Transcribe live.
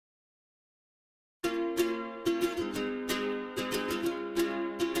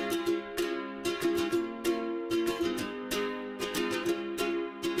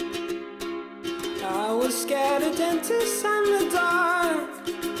dentist and the dark.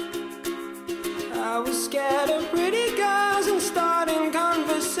 I was scared of pretty girls and starting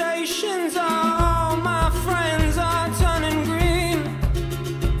conversations. All my friends are turning green.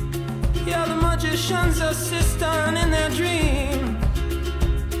 Yeah, the magician's assistant in their dream.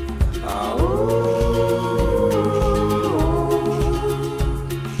 Oh.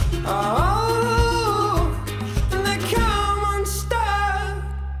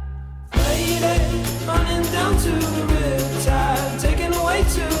 To the riptide, taken away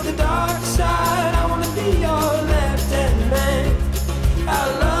to the dark side. I wanna be your left-hand man. I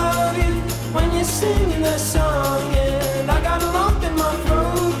love you when you're singing that song, and I got a lump in my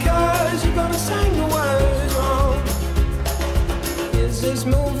throat 'cause you're gonna sing the words wrong. Here's this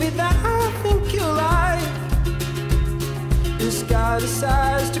movie that I think you'll like. This guy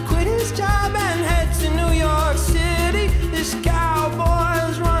decides to quit his job and head to New York City. This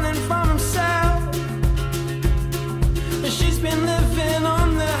cowboy's running from himself. She's been living on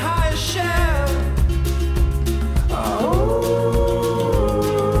the highest shelf. Oh,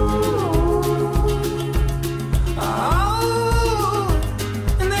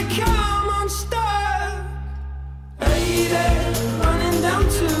 and they come unstuck. Lady, running down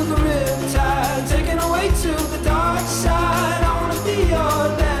to the riptide, taken away to the dark side. I wanna be your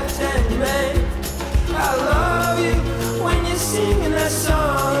left-hand man. I love you when you're singing that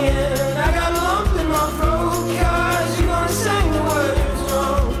song, and I got a lump in my throat 'cause you're gonna sing the words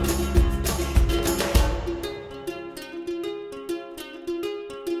wrong.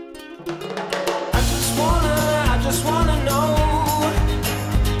 I just wanna know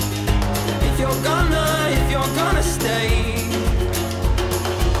if you're gonna stay.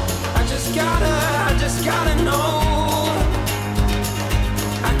 I just gotta know.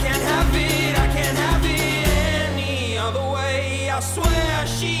 I can't have it any other way. I swear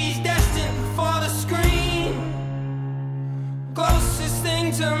she's destined for the screen. Closest thing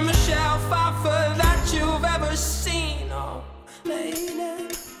to Michelle Pfeiffer that you've ever seen. Oh, lady,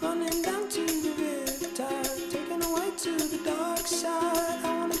 running down to the riptide, taken away to the dark side.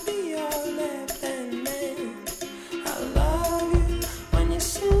 I wanna be your left-hand man. I love you when you're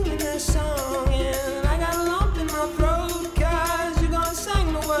singing that song, and I got a lump in my throat 'cause you're gonna sing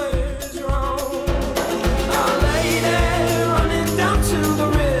the words wrong. Oh, lady, running down to the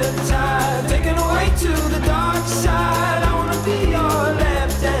riptide, taken away to the dark side. I wanna be your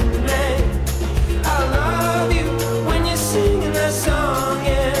left-hand man. I love you when you're singing that song,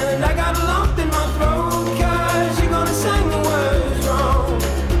 and I got a lump in my throat 'cause you're gonna sing the words wrong.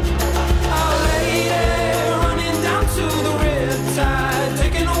 Oh, lady, running down to the riptide,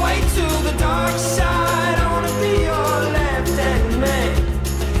 taken away to the dark side. I wanna be your left-hand man.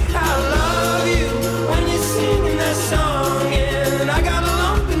 I love you when you're singing that song, and I got a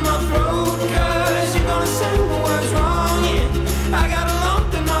lump in my throat 'cause you're gonna sing the words wrong. Yeah, I got a lump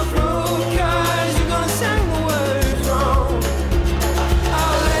in my throat 'cause you're gonna sing the words wrong.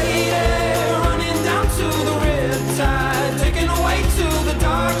 Oh, lady, running down to the riptide, taken away to the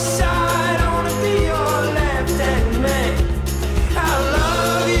dark side. I wanna be your left-hand man. I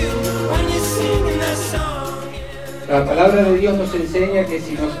love you when you're singing that song. La palabra de Dios nos enseña que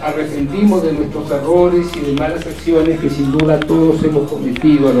si nos arrepentimos de nuestros errores y de malas acciones que sin duda todos hemos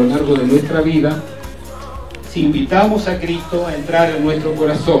cometido a lo largo de nuestra vida, si invitamos a Cristo a entrar en nuestro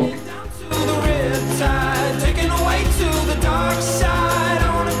corazón